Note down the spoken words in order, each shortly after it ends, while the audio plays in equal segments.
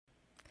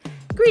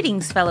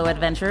Greetings, fellow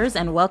adventurers,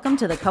 and welcome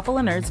to the Couple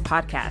of Nerds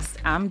podcast.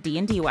 I'm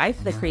D&D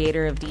Wife, the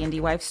creator of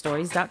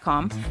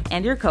dndwifestories.com,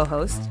 and your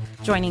co-host.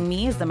 Joining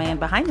me is the man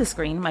behind the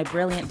screen, my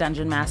brilliant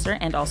dungeon master,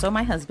 and also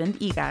my husband,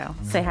 Egile.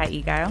 Say hi,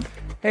 Egile.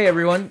 Hey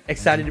everyone,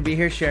 excited to be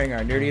here sharing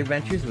our nerdy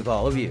adventures with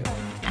all of you.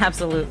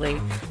 Absolutely.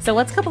 So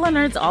what's Couple of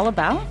Nerds all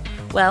about?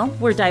 Well,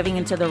 we're diving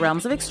into the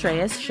realms of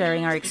Extraeus,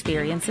 sharing our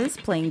experiences,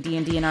 playing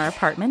D&D in our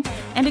apartment,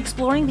 and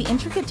exploring the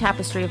intricate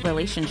tapestry of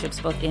relationships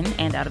both in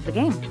and out of the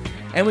game.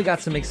 And we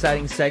got some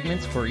exciting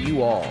segments for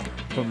you all,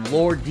 from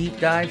lore deep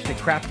dives to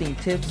crafting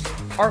tips,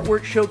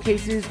 artwork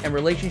showcases, and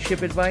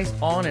relationship advice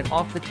on and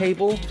off the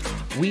table.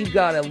 We've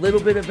got a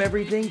little bit of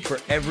everything for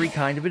every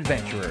kind of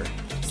adventurer.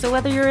 So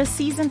whether you're a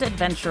seasoned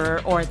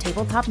adventurer or a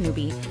tabletop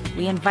newbie,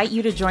 we invite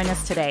you to join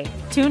us today.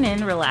 Tune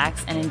in,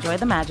 relax, and enjoy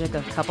the magic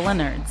of Couple of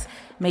Nerds.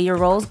 May your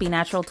rolls be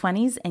natural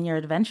 20s and your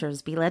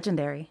adventures be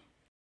legendary.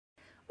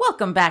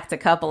 Welcome back to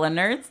Couple of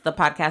Nerds, the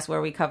podcast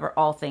where we cover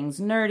all things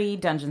nerdy,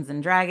 Dungeons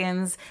and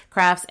Dragons,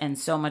 crafts, and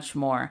so much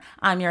more.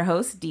 I'm your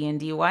host,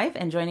 D&D Wife,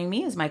 and joining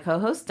me is my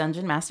co-host,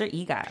 Dungeon Master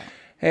Egile.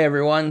 Hey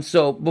everyone,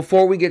 so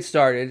before we get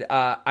started,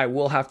 I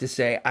will have to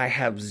say I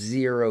have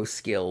zero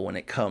skill when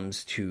it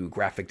comes to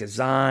graphic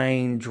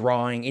design,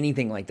 drawing,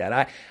 anything like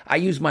that. I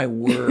use my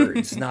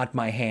words, not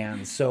my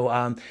hands. So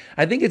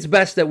I think it's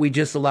best that we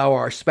just allow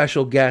our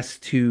special guests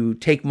to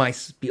take my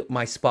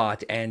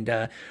spot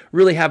and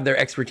really have their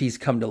expertise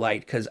come to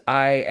light, because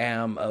I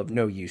am of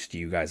no use to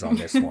you guys on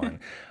this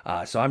one.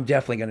 So I'm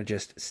definitely going to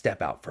just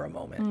step out for a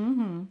moment.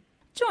 Mm-hmm.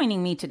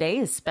 Joining me today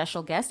is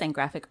special guest and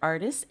graphic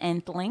artist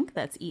Entlynk,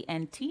 that's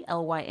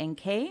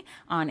ENTLYNK,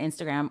 on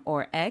Instagram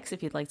or X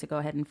if you'd like to go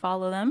ahead and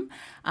follow them.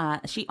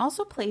 She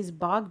also plays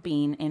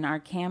Bogbean in our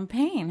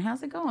campaign.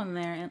 How's it going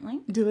there,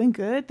 Entlynk? Doing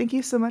good. Thank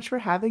you so much for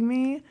having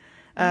me.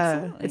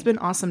 It's been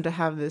awesome to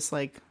have this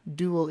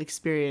dual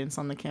experience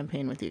on the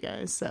campaign with you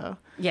guys. So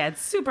yeah,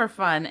 it's super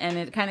fun, and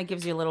it kind of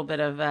gives you a little bit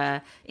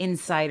of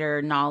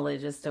insider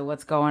knowledge as to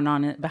what's going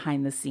on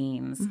behind the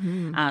scenes.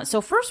 Mm-hmm. So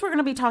first, we're going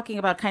to be talking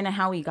about kind of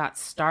how we got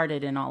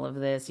started in all of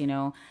this. You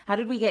know, how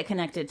did we get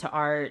connected to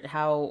art?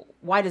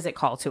 Why does it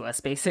call to us,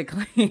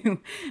 basically?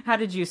 How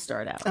did you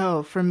start out?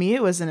 Oh, for me,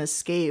 it was an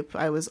escape.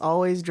 I was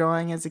always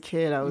drawing as a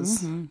kid. I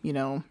was,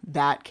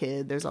 that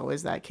kid. There's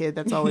always that kid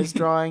that's always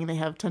drawing. They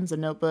have tons of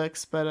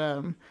notebooks,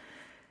 but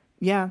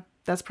yeah.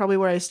 That's probably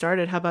where I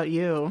started. How about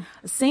you?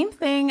 Same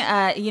thing.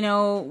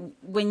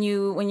 When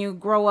you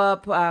grow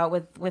up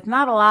with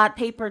not a lot,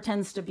 paper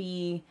tends to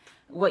be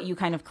what you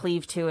kind of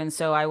cleave to. And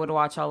so I would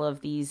watch all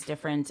of these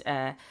different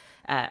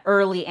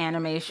early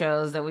anime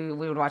shows that we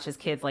would watch as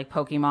kids, like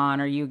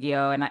Pokemon or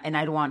Yu-Gi-Oh! And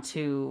I'd want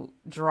to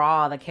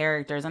draw the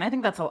characters. And I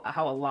think that's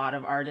how a lot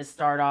of artists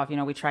start off. You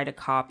know, we try to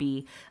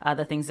copy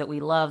the things that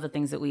we love, the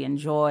things that we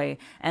enjoy.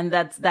 And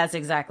that's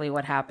exactly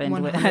what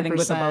happened, with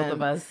the both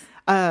of us.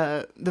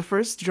 The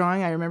first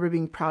drawing I remember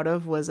being proud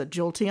of was a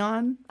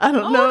Jolteon. I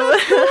don't know.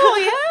 That's cool,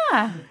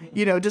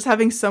 yeah. Just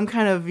having some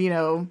kind of,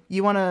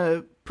 you want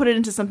to put it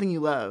into something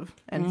you love.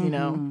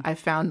 And, I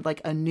found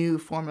a new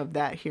form of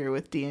that here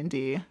with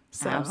D&D.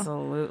 So.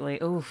 Absolutely.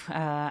 Oof.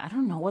 I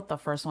don't know what the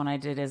first one I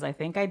did is. I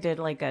think I did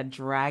a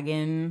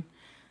dragon.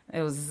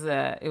 It was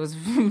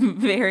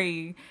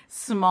very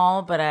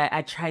small, but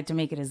I tried to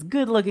make it as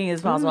good looking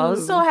as possible. Ooh. I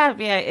was so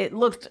happy. It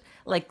looked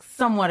like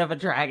somewhat of a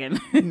dragon.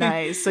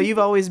 Nice. So you've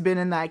always been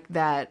in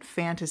that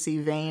fantasy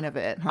vein of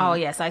it, huh? Oh,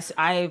 yes.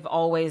 I've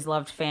always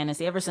loved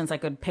fantasy. Ever since I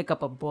could pick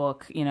up a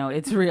book,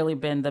 it's really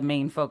been the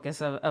main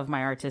focus of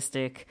my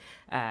artistic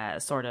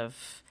sort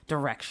of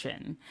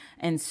direction.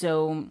 And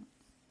so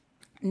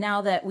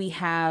now that we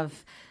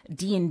have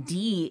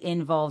D&D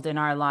involved in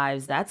our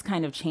lives, that's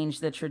kind of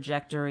changed the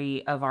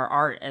trajectory of our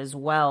art as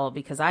well,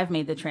 because I've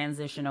made the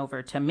transition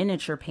over to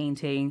miniature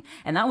painting,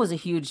 and that was a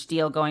huge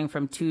deal, going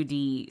from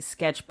 2D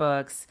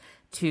sketchbooks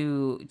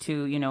to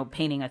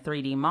painting a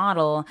 3D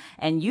model.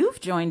 And you've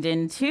joined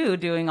in too,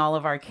 doing all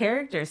of our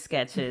character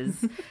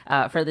sketches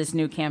for this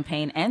new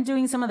campaign, and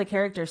doing some of the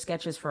character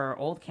sketches for our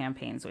old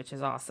campaigns, which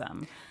is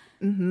awesome.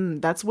 Mm-hmm.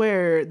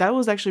 That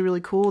was actually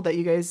really cool that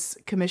you guys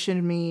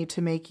commissioned me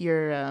to make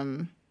your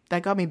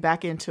that got me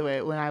back into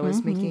it when I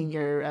was making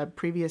your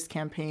previous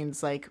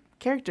campaigns,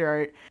 character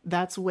art.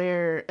 That's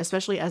where,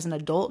 especially as an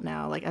adult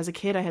now, as a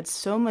kid, I had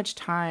so much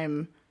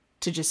time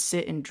to just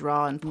sit and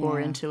draw and pour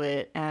into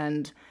it.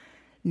 And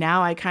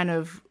now I kind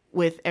of,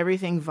 with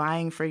everything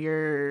vying for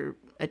your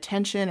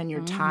attention and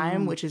your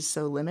time, which is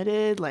so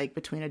limited,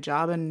 between a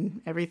job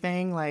and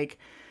everything,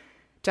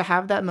 to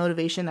have that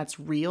motivation that's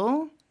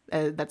real,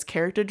 that's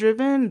character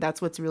driven,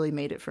 that's what's really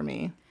made it for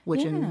me.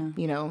 Which,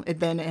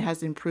 then it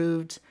has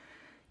improved.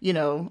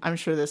 I'm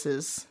sure this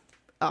is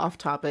off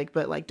topic,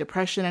 but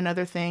depression and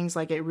other things,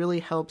 it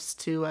really helps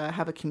to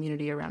have a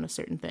community around a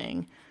certain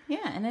thing.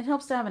 Yeah, and it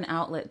helps to have an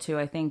outlet too.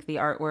 I think the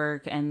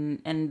artwork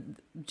and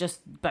just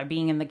by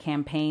being in the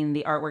campaign,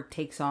 the artwork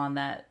takes on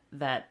that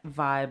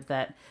vibe,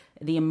 that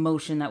the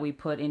emotion that we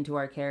put into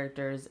our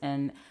characters,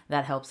 and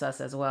that helps us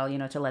as well,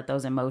 to let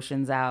those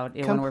emotions out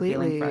when we're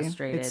feeling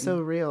frustrated. It's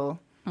so real.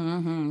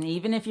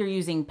 Even if you're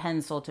using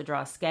pencil to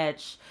draw a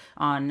sketch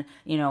on,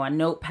 a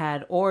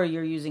notepad, or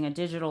you're using a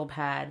digital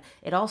pad,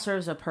 it all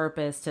serves a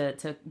purpose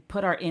to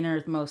put our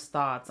innermost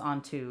thoughts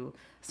onto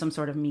some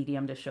sort of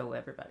medium to show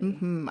everybody.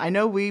 I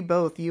know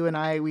you and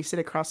I, we sit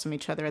across from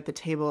each other at the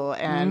table,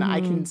 and I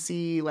can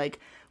see like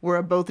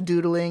we're both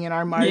doodling in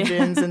our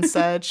margins and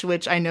such,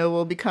 which I know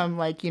will become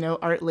like,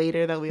 art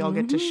later that we all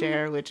get to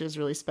share, which is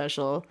really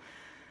special.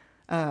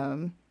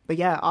 But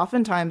yeah,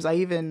 oftentimes I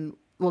even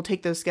will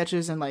take those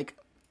sketches and like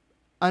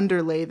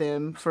underlay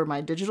them for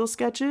my digital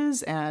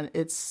sketches, and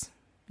it's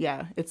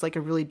like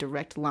a really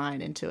direct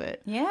line into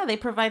it. Yeah, they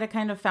provide a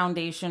kind of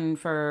foundation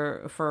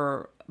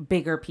for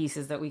bigger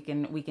pieces that we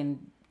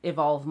can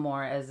evolve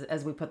more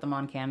as we put them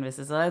on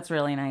canvases. So that's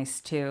really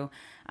nice too.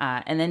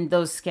 And then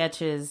those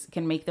sketches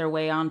can make their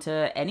way onto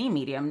any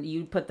medium.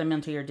 You put them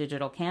into your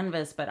digital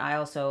canvas, but I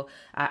also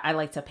I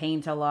like to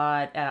paint a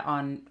lot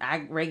on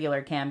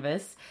regular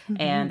canvas,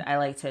 and I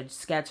like to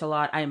sketch a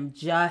lot. I'm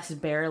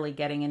just barely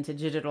getting into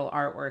digital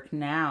artwork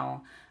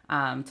now,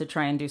 to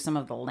try and do some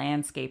of the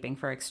landscaping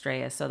for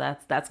Extraeus. So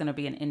that's going to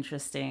be an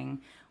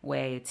interesting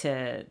way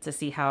to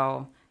see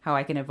how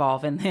I can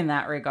evolve in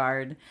that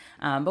regard.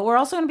 But we're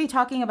also going to be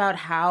talking about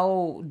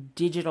how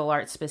digital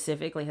art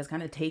specifically has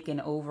kind of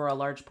taken over a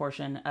large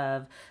portion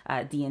of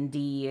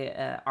D&D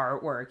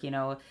artwork.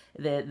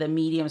 The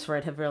mediums for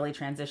it have really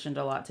transitioned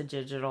a lot to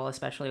digital,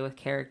 especially with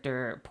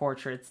character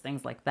portraits,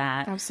 things like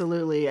that.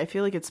 Absolutely. I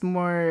feel like it's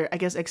more, I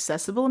guess,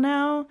 accessible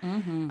now,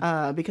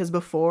 because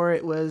before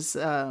it was...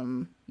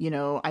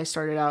 I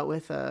started out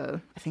with I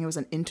think it was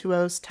an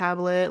Intuos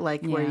tablet,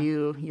 where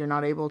you're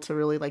not able to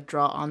really like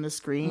draw on the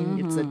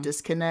screen. It's a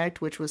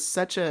disconnect, which was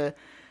such a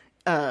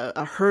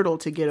hurdle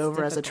to get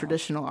over as a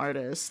traditional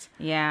artist.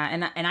 Yeah,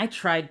 and I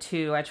tried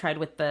too. I tried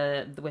with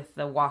the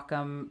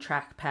Wacom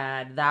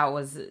trackpad. That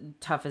was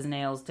tough as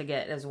nails to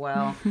get as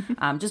well.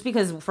 Just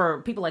because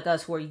for people like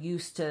us who are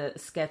used to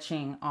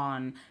sketching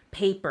on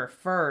paper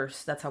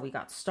first, that's how we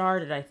got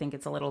started. I think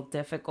it's a little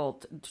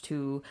difficult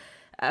to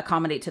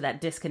accommodate to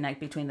that disconnect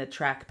between the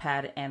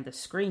trackpad and the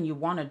screen. You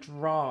want to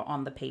draw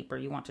on the paper.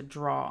 You want to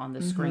draw on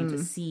the screen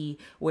to see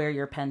where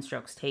your pen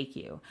strokes take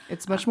you.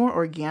 It's much more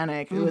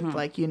organic with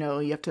you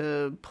have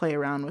to play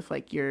around with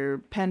like your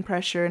pen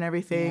pressure and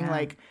everything. Yeah.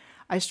 Like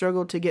I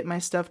struggled to get my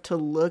stuff to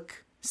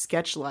look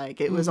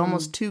sketch-like. It was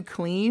almost too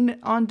clean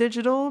on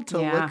digital to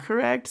look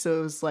correct. So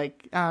it was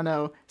like, I don't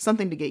know,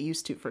 something to get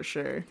used to for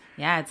sure.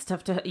 Yeah, it's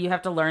tough you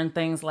have to learn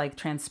things like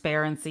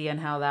transparency and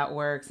how that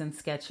works, and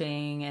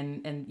sketching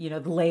and the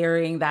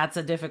layering. That's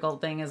a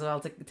difficult thing as well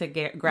to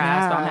get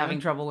grasp. I'm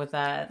having trouble with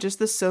that.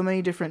 Just so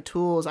many different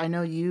tools. I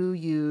know you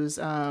use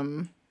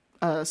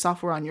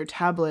software on your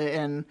tablet,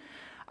 and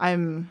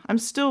I'm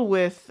still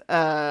with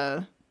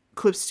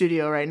Clip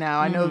Studio right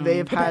now. I know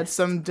they've had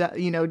some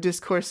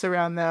discourse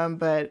around them,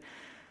 but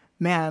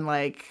man,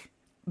 like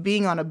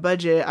being on a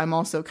budget, I'm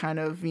also kind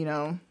of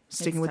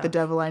sticking with the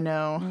devil I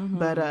know.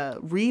 But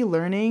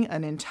relearning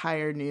an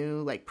entire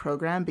new like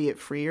program, be it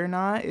free or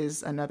not,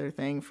 is another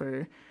thing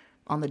for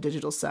on the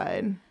digital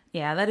side.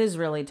 Yeah, that is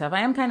really tough.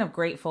 I am kind of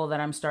grateful that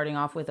I'm starting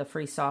off with a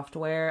free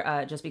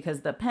software, just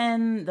because the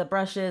pen, the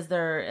brushes,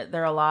 they're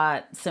a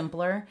lot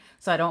simpler.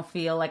 So I don't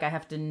feel like I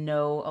have to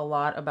know a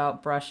lot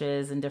about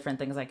brushes and different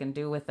things I can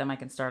do with them. I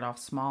can start off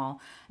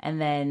small, and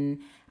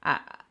then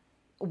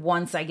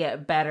once I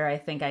get better, I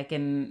think I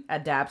can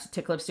adapt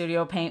to Clip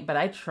Studio Paint. But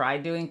I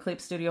tried doing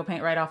Clip Studio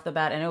Paint right off the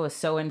bat, and it was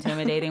so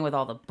intimidating with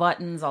all the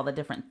buttons, all the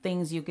different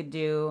things you could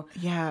do.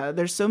 Yeah,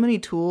 there's so many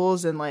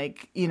tools, and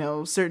like,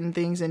 certain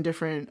things in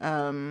different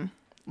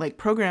like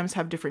programs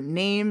have different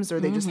names,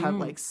 or they just have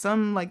like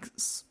some like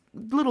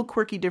little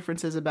quirky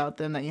differences about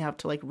them that you have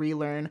to like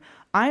relearn.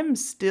 I'm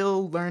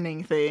still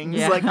learning things.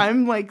 Yeah. Like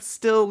I'm like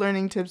still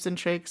learning tips and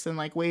tricks and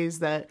like ways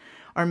that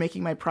are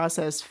making my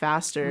process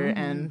faster,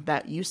 and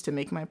that used to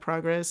make my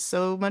progress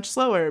so much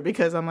slower,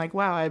 because I'm like,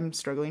 wow, I'm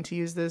struggling to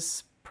use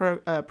this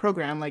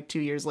program like 2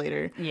 years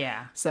later.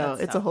 Yeah. So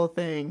it's a whole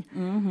thing.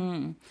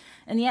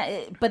 And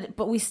yeah,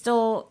 but we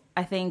still,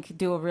 I think,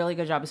 do a really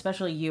good job,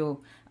 especially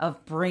you,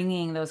 of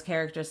bringing those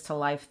characters to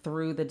life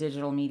through the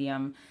digital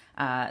medium.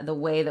 The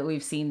way that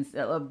we've seen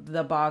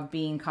the Bog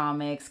Bean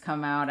comics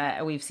come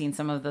out, we've seen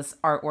some of this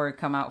artwork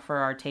come out for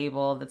our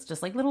table that's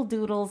just like little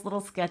doodles,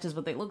 little sketches,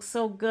 but they look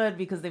so good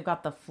because they've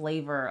got the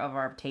flavor of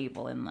our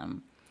table in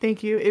them.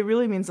 Thank you. It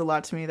really means a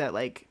lot to me that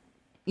like,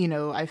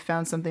 I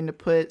found something to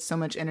put so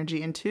much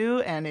energy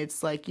into, and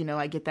it's like,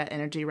 I get that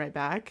energy right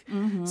back.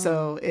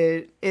 So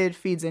it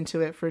feeds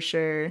into it for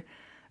sure.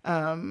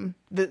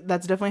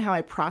 That's definitely how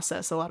I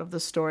process a lot of the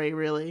story,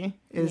 really,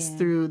 is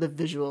through the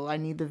visual. I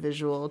need the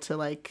visual to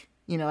like,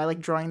 I like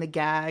drawing the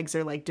gags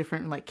or like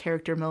different like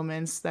character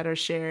moments that are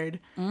shared.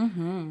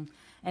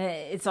 And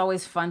it's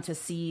always fun to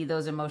see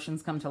those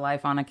emotions come to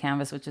life on a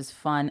canvas, which is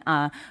fun.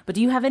 But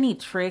do you have any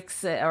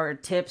tricks or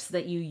tips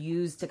that you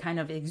use to kind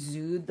of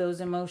exude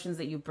those emotions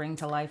that you bring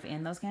to life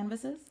in those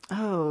canvases?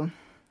 Oh,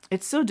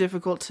 it's so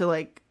difficult to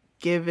like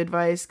give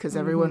advice because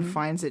everyone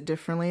finds it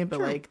differently.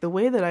 But like the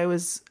way that I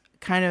was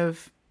kind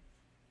of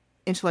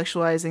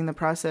intellectualizing the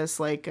process,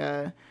 like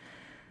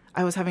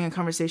I was having a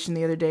conversation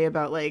the other day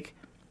about like,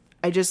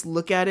 I just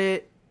look at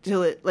it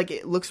till it like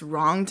it looks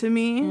wrong to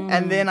me,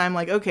 and then I'm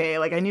like, okay,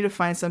 like I need to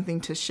find something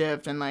to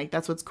shift. And like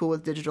that's what's cool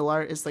with digital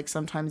art is like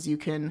sometimes you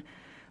can,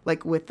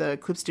 like with the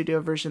Clip Studio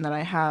version that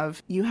I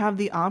have, you have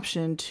the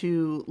option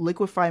to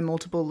liquefy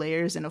multiple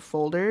layers in a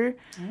folder.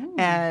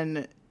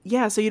 And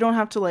yeah, so you don't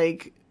have to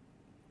like,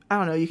 I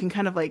don't know, you can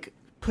kind of like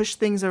push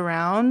things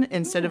around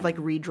instead of like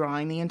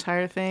redrawing the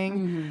entire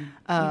thing.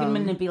 You can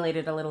manipulate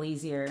it a little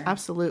easier.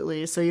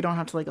 Absolutely. So you don't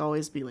have to like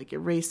always be like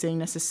erasing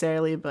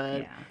necessarily,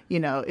 but Yeah. you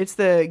know, it's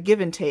the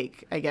give and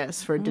take, I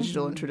guess, for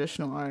digital and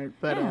traditional art.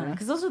 But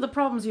Because those are the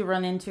problems you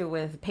run into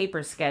with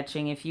paper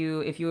sketching. If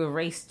you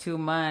erase too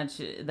much,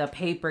 the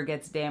paper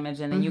gets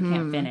damaged and then you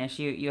can't finish.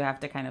 You have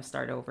to kind of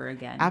start over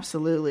again.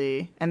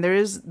 absolutely. And there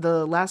is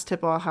the last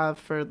tip I'll have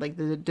for like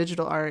the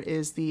digital art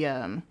is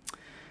the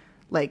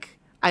like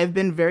I've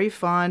been very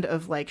fond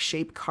of like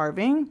shape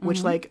carving,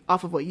 which like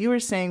off of what you were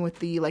saying with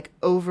the like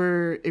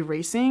over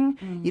erasing,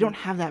 you don't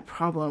have that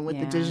problem with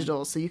the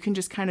digital. So you can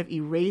just kind of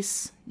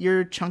erase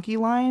your chunky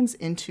lines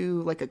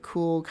into like a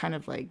cool kind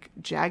of like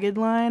jagged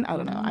line. I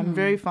don't know. I'm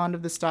very fond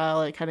of the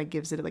style. It kind of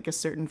gives it like a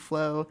certain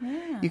flow.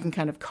 You can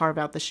kind of carve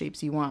out the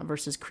shapes you want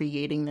versus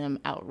creating them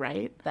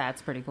outright.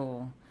 That's pretty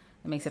cool.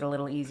 It makes it a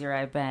little easier,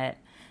 I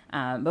bet.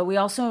 But we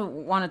also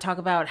want to talk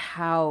about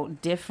how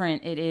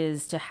different it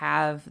is to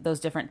have those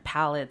different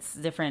palettes,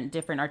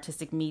 different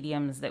artistic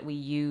mediums that we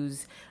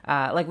use.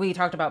 Like we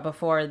talked about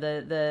before,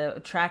 the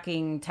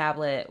tracking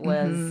tablet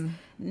was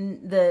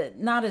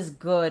not as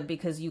good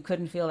because you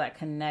couldn't feel that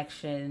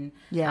connection.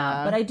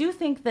 Yeah. But I do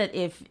think that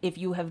if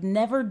you have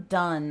never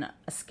done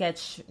a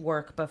sketch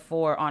work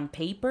before on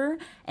paper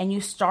and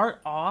you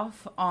start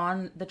off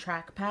on the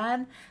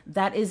trackpad,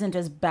 that isn't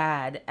as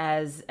bad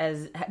as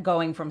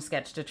going from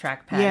sketch to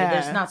trackpad. Yeah.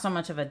 There's not so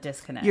much of a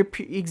disconnect.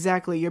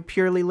 Exactly. You're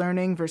purely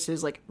learning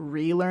versus like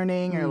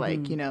relearning or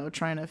like, you know,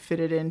 trying to fit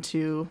it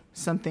into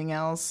something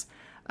else.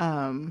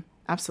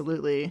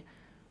 Absolutely.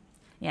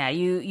 Yeah,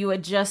 you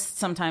adjust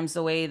sometimes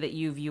the way that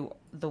you view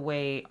the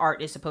way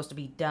art is supposed to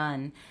be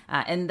done.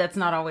 And that's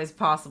not always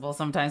possible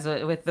sometimes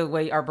with the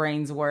way our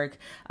brains work.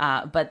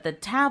 But the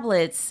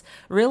tablets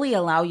really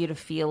allow you to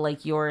feel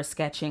like you're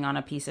sketching on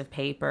a piece of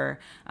paper.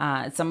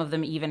 Some of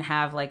them even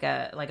have like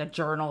a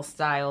journal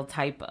style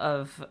type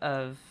of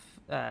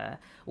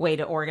way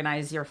to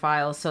organize your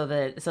files so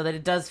that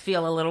it does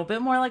feel a little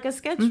bit more like a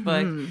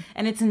sketchbook.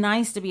 And it's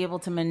nice to be able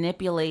to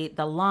manipulate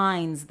the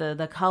lines,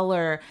 the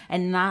color,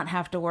 and not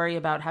have to worry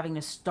about having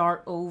to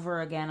start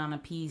over again on a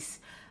piece.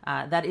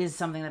 That is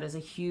something that is a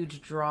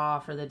huge draw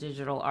for the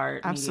digital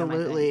art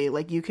Absolutely.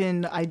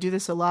 Medium, I do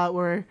this a lot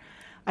where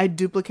I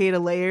duplicate a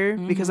layer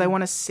because I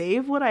want to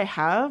save what I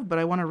have, but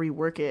I want to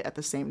rework it at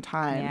the same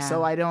time. Yeah.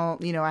 So I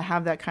don't, I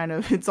have that kind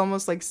of, it's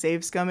almost like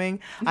save scumming.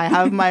 I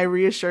have my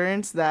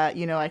reassurance that,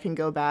 I can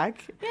go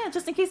back. Yeah,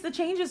 just in case the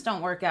changes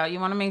don't work out. You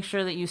want to make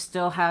sure that you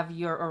still have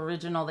your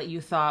original that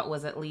you thought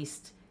was at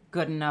least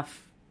good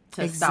enough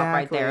to stop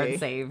right there and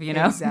save,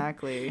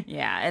 Exactly.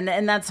 Yeah,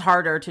 and that's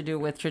harder to do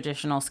with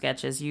traditional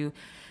sketches. You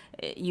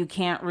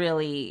can't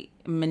really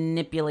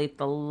manipulate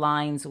the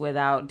lines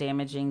without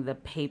damaging the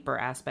paper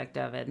aspect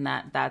of it, and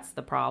that's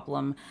the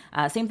problem.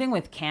 Same thing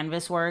with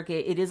canvas work.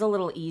 It is a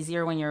little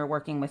easier when you're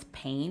working with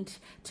paint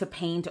to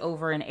paint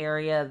over an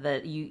area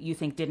that you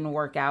think didn't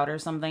work out or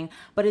something,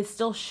 but it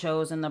still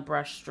shows in the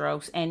brush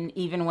strokes. And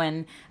even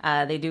when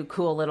they do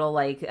cool little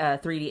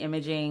 3D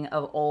imaging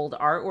of old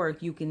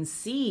artwork, you can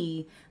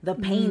see the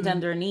paint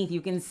underneath.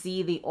 You can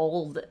see the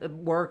old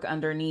work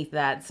underneath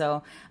that.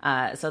 So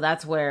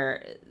that's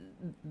where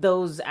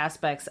those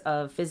aspects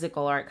of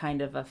physical art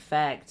kind of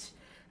affect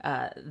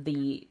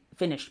the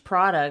finished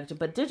product,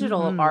 but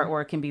digital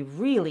artwork can be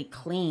really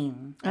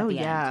clean at the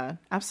end.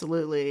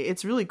 Absolutely.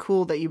 It's really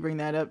cool that you bring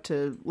that up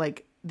to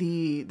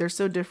they're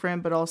so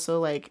different, but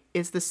also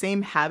it's the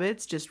same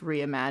habits just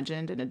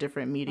reimagined in a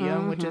different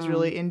medium, which is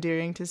really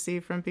endearing to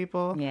see from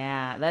people.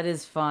 Yeah, that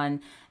is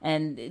fun.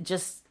 And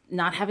just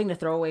not having to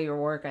throw away your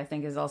work, I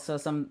think, is also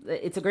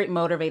it's a great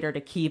motivator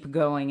to keep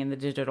going in the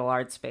digital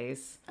art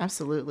space.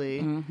 Absolutely.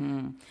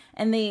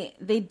 And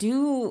they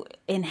do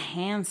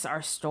enhance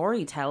our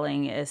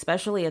storytelling,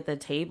 especially at the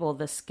table.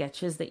 The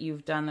sketches that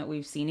you've done that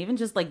we've seen, even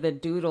just the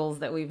doodles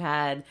that we've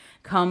had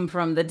come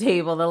from the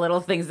table, the little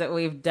things that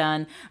we've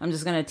done. I'm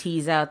just going to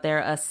tease out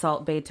there a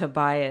Salt Bay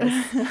Tobias.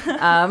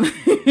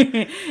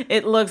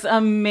 It looks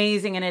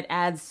amazing, and it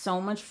adds so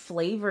much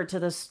flavor to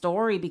the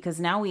story because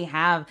now we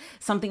have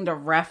something to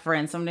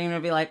reference, something to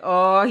be like,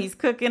 oh, he's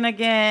cooking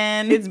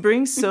again. It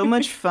brings so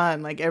much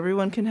fun.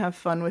 Everyone can have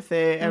fun with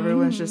it.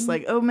 Everyone's just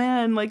oh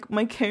man,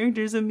 my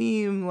character's a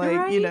meme.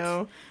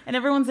 Right? And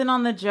everyone's in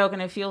on the joke,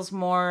 and it feels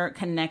more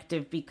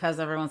connective because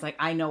everyone's like,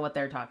 I know what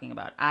they're talking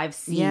about. I've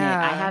seen it.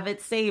 I have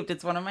it saved.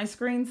 It's one of my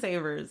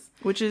screensavers.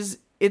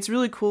 It's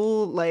really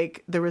cool,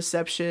 the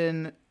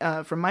reception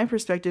from my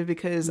perspective,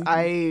 because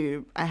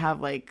I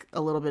have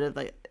a little bit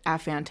of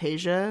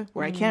aphantasia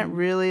where I can't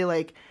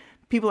really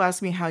people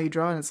ask me how you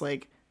draw, and it's I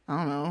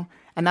don't know.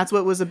 And that's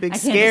what was a big I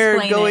can't scare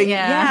explain going, it,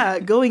 yeah.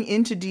 going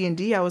into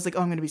D&D. I was like,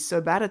 oh, I'm going to be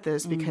so bad at Mm-hmm.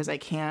 this because I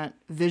can't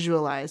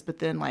visualize. But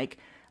then, like,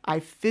 I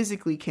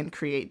physically can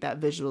create that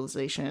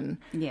visualization,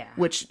 Yeah.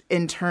 which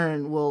in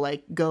turn will,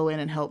 like, go in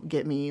and help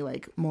get me,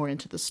 like, more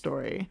into the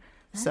story.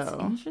 That's So,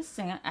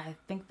 interesting. I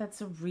think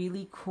that's a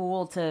really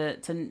cool to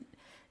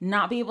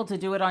not be able to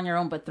do it on your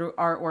own, but through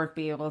artwork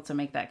be able to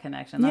make that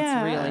connection.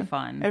 That's really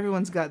fun.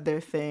 Everyone's got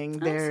their thing.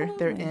 They're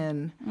Absolutely.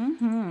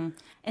 in.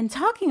 And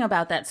talking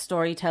about that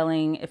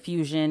storytelling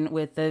fusion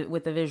with the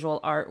visual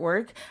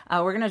artwork,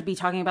 we're going to be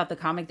talking about the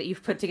comic that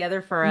you've put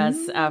together for us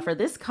for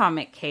this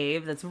comic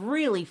cave. That's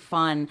really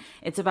fun.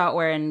 It's about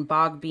when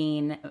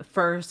Bogbean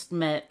first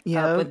met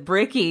up with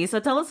Bricky. So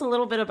tell us a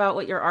little bit about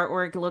what your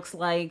artwork looks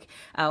like.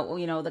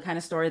 The kind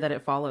of story that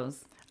it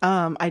follows.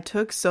 I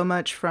took so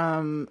much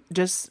from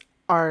just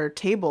our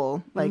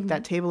table, like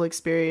that table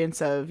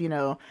experience of,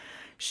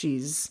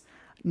 she's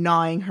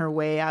gnawing her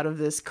way out of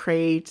this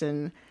crate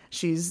and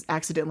she's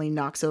accidentally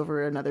knocks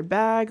over another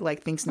bag,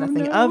 like thinks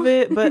nothing of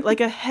it, but like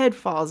a head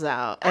falls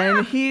out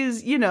and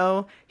he's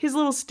a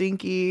little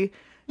stinky.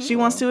 She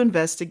wants to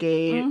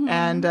investigate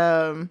and,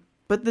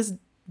 but this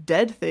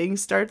dead thing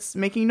starts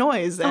making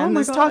noise and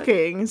is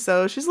talking.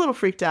 So she's a little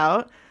freaked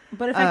out.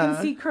 But if I can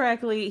see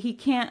correctly, he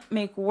can't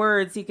make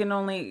words. He can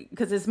only,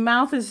 because his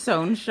mouth is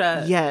sewn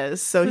shut.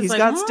 Yes, so he's like,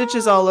 got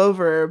stitches all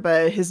over,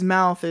 but his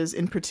mouth is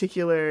in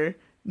particular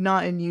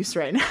not in use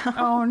right now.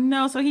 Oh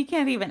no, so he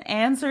can't even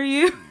answer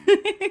you.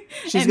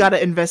 She's got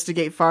to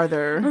investigate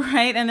farther.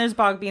 Right, and there's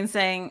Bogbean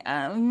saying,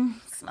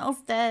 smells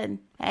dead.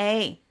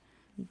 Hey,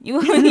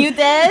 you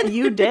dead?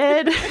 You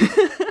dead?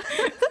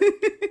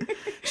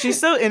 She's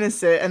so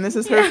innocent, and this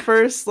is her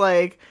first,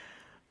 like,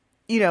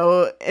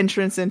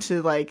 entrance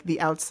into, like,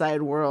 the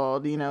outside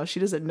world. She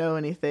doesn't know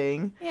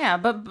anything. Yeah,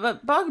 but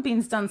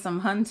Bogbean's done some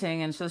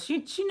hunting, and so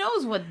she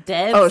knows what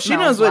dead. Oh, she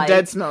knows what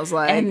dead smells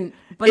like.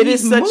 But it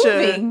he's is such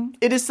moving.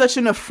 it is such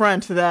an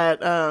affront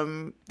that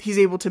he's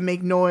able to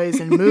make noise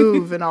and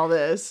move and all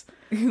this.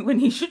 When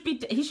he should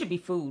be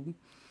food.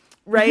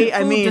 Right?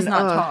 Food does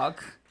not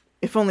talk.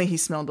 If only he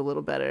smelled a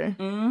little better.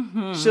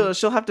 Mm-hmm.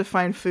 She'll have to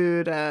find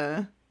food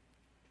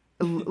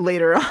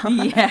later on.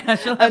 Yeah,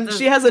 and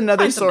she has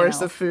another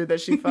source of food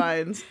that she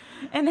finds.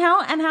 And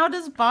how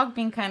does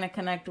Bogbean kind of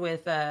connect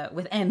with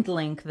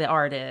Endlink, the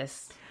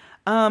artist?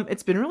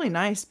 It's been really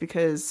nice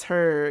because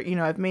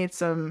I've made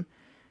some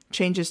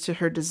changes to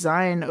her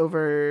design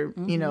over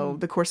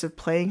the course of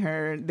playing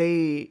her.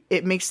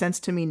 It makes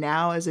sense to me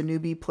now as a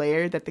newbie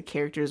player that the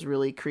characters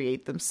really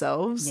create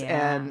themselves.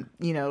 And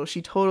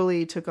she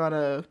totally took on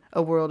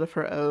a world of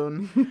her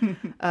own.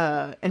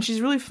 And she's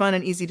really fun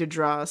and easy to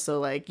draw, so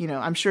like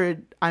I'm sure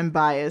I'm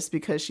biased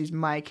because she's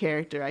my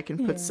character. I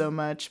can put so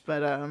much,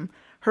 but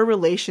her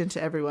relation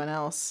to everyone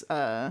else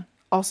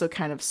also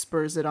kind of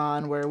spurs it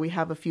on, where we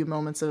have a few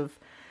moments of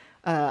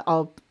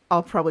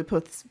I'll probably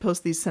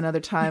post these another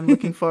time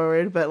looking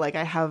forward, but like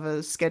I have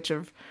a sketch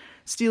of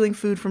stealing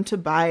food from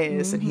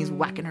Tobias and he's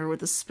whacking her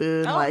with a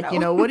spoon.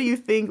 What do you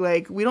think?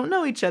 Like, we don't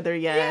know each other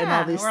yet and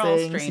all these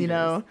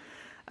things,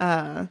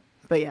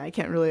 But yeah, I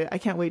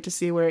can't wait to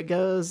see where it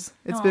goes.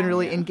 It's been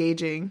really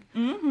engaging.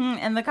 Mm-hmm.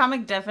 And the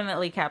comic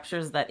definitely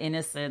captures that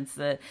innocence,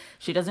 that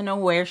she doesn't know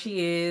where she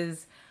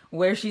is,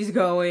 where she's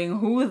going,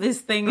 who this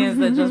thing is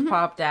that just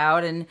popped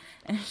out. And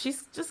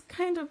she's just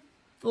kind of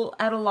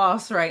at a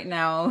loss right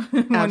now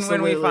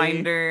when we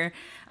find her.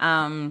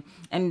 And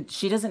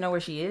she doesn't know where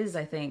she is,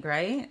 I think,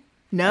 right?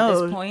 No,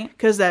 at this point,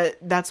 because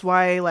that's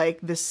why, like,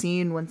 the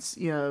scene, once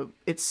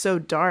it's so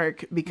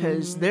dark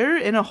because they're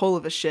in a hull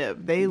of a ship.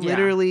 They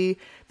literally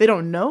they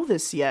don't know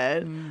this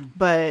yet,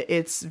 but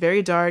it's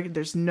very dark.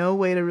 There's no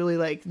way to really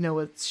like know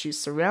what she's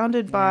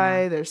surrounded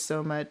by. There's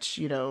so much,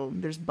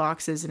 there's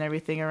boxes and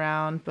everything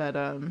around, but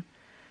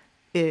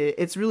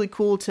it's really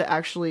cool to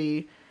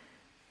actually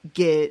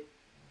get.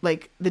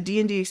 Like, the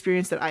D&D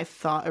experience that I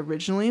thought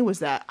originally was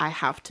that I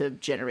have to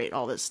generate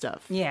all this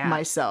stuff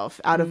myself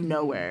out of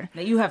nowhere.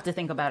 That you have to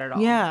think about it all.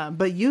 Yeah,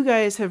 but you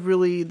guys have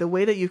really, the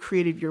way that you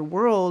created your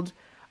world,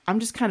 I'm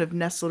just kind of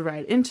nestled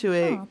right into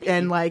it.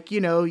 And, like,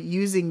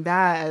 using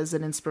that as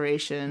an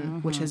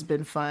inspiration, which has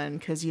been fun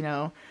because,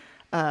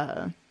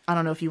 I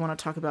don't know if you want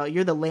to talk about,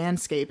 you're the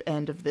landscape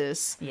end of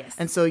this. Yes.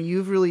 And so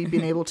you've really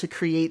been able to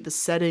create the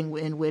setting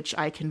in which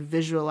I can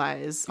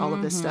visualize all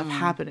of this stuff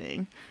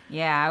happening.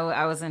 Yeah,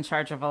 I was in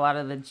charge of a lot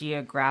of the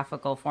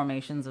geographical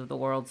formations of the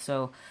world.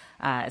 So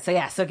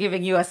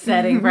giving you a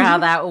setting for how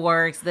that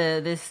works,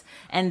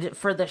 and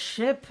for the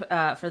ship,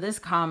 for this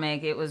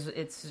comic,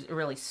 it's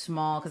really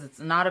small because it's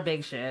not a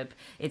big ship.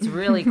 It's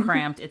really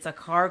cramped. It's a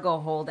cargo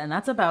hold, and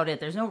that's about it.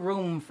 There's no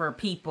room for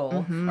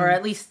people, or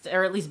at least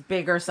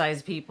bigger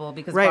sized people,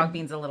 because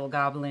Bogbean's a little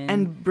goblin.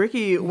 And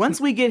Bricky,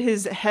 once we get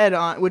his head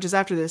on, which is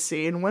after this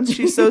scene, once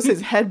she sews his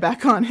head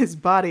back on his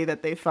body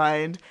that they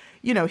find,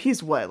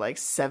 he's what, like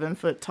 7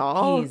 foot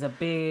tall? He's a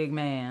big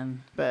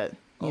man, but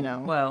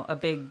a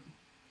big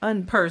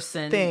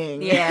person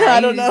thing. Yeah,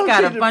 I don't he's know.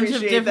 got a bunch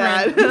of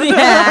different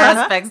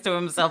aspects to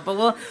himself,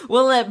 but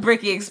we'll let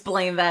Bricky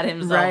explain that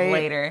himself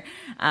later.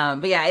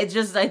 But yeah, I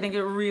think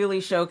it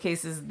really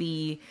showcases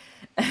the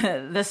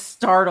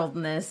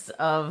startledness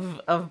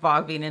of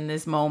Bogbean in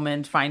this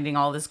moment, finding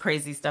all this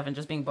crazy stuff and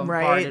just being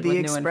bombarded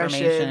with new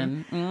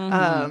information.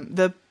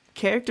 The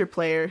character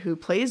player who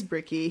plays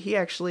Bricky, he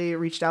actually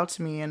reached out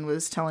to me and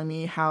was telling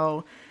me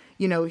how,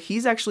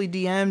 he's actually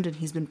DM'd and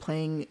he's been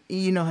playing,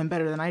 you know him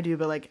better than I do,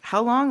 but like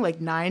how long?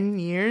 Like 9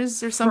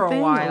 years or something? For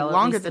a while,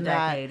 longer at least than a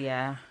decade, that.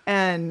 Yeah.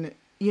 And,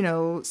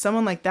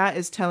 someone like that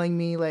is telling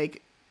me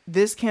like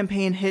this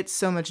campaign hits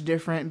so much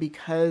different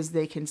because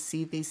they can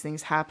see these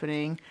things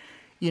happening,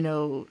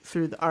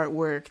 through the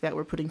artwork that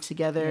we're putting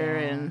together.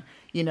 Yeah. And,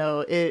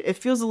 it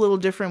feels a little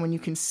different when you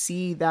can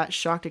see that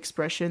shocked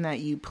expression that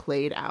you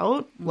played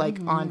out, like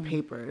on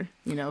paper,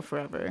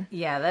 forever.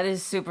 Yeah, that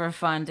is super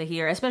fun to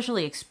hear,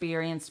 especially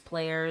experienced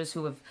players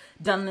who have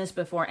done this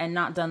before and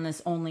not done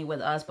this only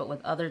with us, but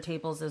with other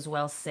tables as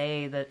well,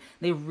 say that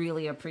they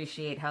really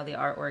appreciate how the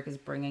artwork is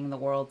bringing the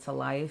world to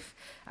life.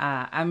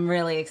 I'm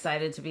really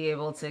excited to be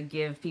able to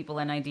give people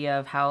an idea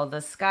of how the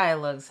sky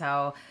looks,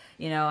 how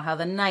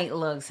the night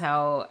looks,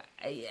 how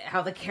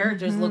the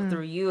characters look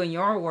through you and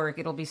your work.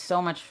 It'll be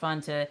so much fun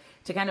to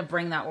kind of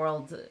bring that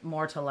world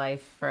more to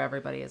life for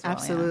everybody as well.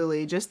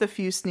 Absolutely. Yeah. Just the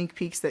few sneak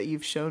peeks that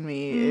you've shown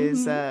me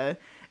is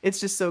it's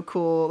just so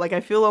cool. Like I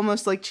feel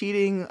almost like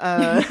cheating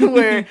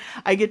where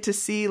I get to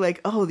see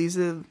like, oh, these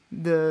are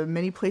the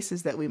many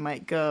places that we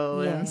might go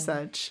and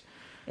such.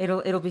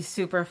 It'll be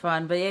super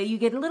fun. But yeah, you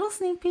get little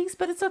sneak peeks,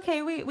 but it's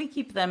okay. We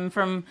keep them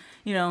from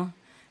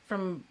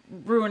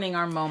ruining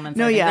our moments.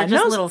 No, they're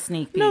just little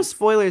sneak peeks. No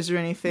spoilers or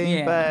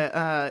anything,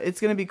 but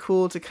it's going to be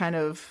cool to kind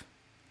of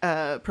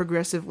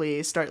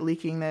progressively start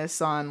leaking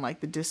this on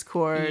like the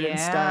Discord and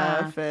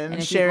stuff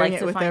and sharing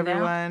it with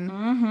everyone.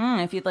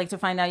 If you'd like to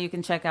find out, you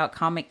can check out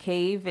Comic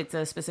Cave. It's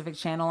a specific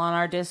channel on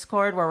our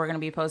Discord where we're going to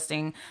be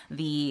posting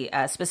the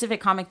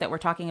specific comic that we're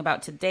talking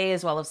about today,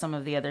 as well as some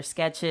of the other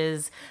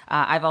sketches.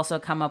 I've also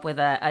come up with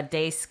a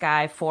day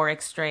sky for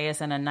Extraeus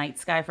and a night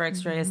sky for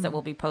Extraeus that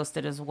will be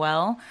posted as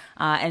well.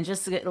 And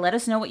just let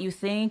us know what you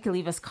think.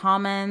 Leave us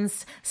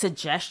comments,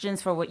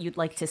 suggestions for what you'd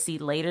like to see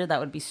later. That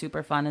would be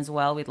super fun as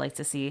well. We'd like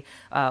to see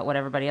what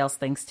everybody else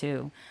thinks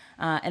too.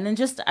 And then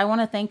I want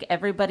to thank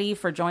everybody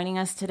for joining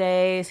us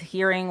today,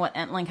 hearing what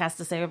Entlink has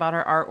to say about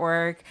her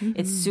artwork.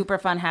 It's super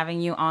fun having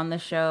you on the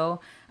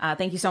show.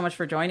 Thank you so much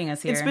for joining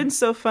us here. It's been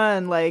so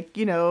fun. Like,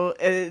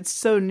 it's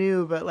so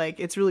new, but like,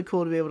 it's really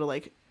cool to be able to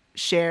like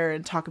share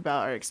and talk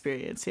about our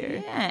experience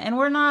here. Yeah, and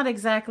we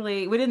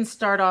didn't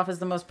start off as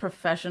the most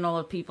professional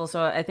of people,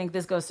 so I think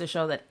this goes to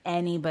show that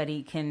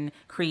anybody can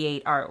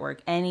create artwork.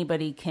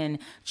 Anybody can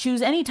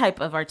choose any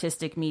type of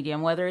artistic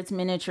medium, whether it's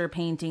miniature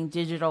painting,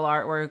 digital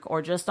artwork,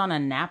 or just on a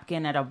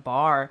napkin at a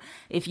bar.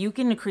 If you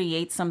can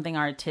create something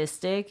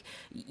artistic,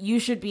 you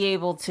should be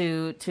able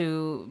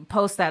to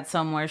post that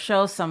somewhere,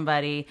 show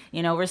somebody,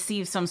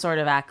 receive some sort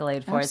of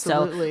accolade for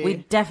Absolutely. it. So we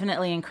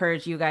definitely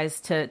encourage you guys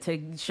to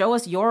show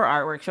us your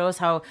artwork, show us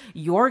how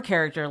your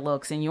character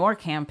looks in your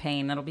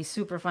campaign. That'll be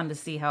super fun to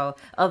see how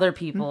other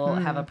people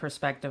have a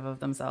perspective of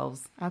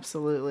themselves.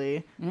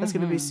 Absolutely. That's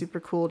going to be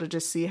super cool to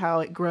just see how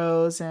it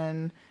grows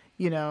and,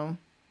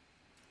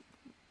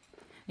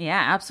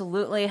 Yeah,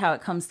 absolutely. How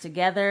it comes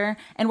together.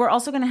 And we're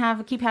also going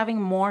to keep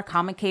having more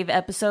Comic Cave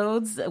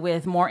episodes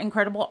with more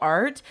incredible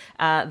art.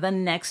 The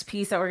next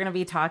piece that we're going to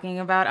be talking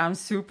about, I'm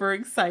super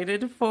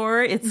excited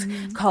for. It's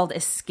called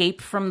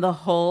Escape from the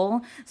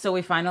Hull. So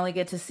we finally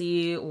get to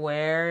see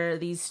where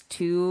these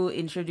two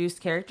introduced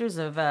characters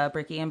of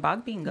Bricky and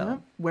Bogbean go.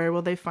 Yep. Where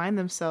will they find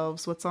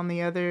themselves? What's on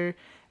the other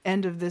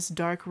end of this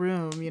dark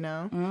room,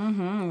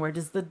 Where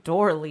does the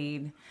door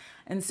lead?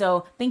 And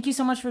so thank you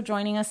so much for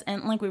joining us,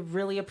 Entlink. We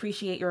really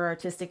appreciate your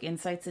artistic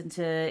insights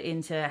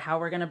into how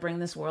we're going to bring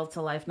this world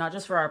to life, not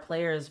just for our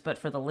players, but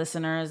for the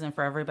listeners and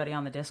for everybody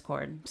on the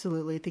Discord.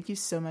 Absolutely. Thank you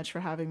so much for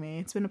having me.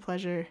 It's been a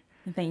pleasure.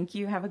 Thank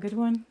you. Have a good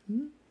one.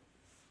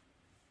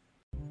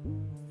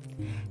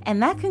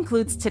 And that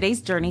concludes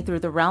today's journey through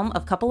the realm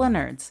of Couple of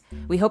Nerds.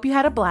 We hope you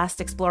had a blast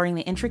exploring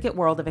the intricate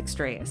world of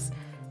Extraeus.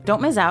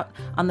 Don't miss out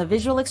on the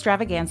visual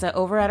extravaganza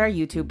over at our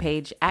YouTube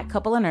page at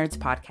Couple of Nerds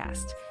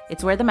Podcast.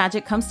 It's where the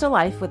magic comes to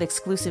life with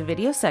exclusive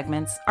video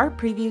segments, art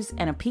previews,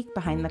 and a peek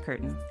behind the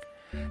curtain.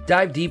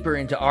 Dive deeper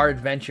into our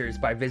adventures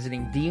by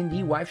visiting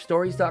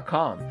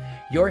dndwifestories.com,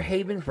 your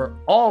haven for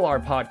all our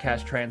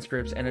podcast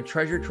transcripts and a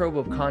treasure trove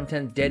of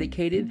content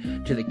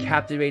dedicated to the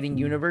captivating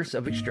universe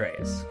of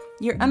Extraeus.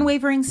 Your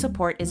unwavering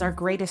support is our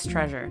greatest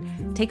treasure.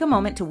 Take a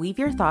moment to weave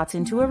your thoughts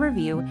into a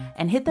review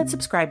and hit that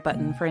subscribe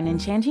button for an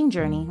enchanting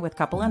journey with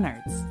Couple of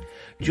Nerds.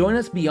 Join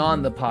us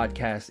beyond the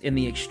podcast in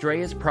the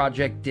Extraeus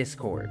Project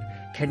Discord.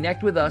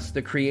 Connect with us,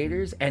 the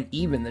creators, and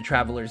even the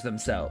travelers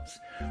themselves.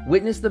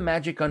 Witness the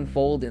magic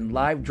unfold in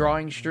live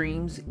drawing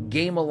streams,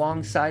 game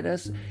alongside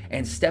us,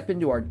 and step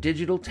into our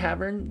digital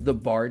tavern, the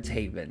Bard's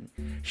Haven.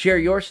 Share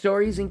your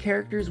stories and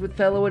characters with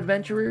fellow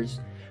adventurers.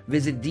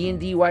 Visit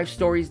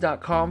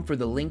dndwifestories.com for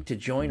the link to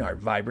join our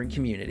vibrant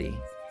community.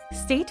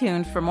 Stay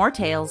tuned for more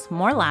tales,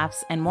 more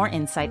laughs, and more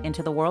insight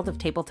into the world of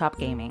tabletop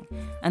gaming.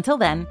 Until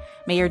then,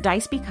 may your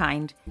dice be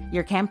kind,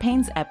 your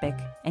campaigns epic,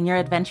 and your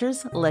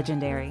adventures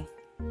legendary.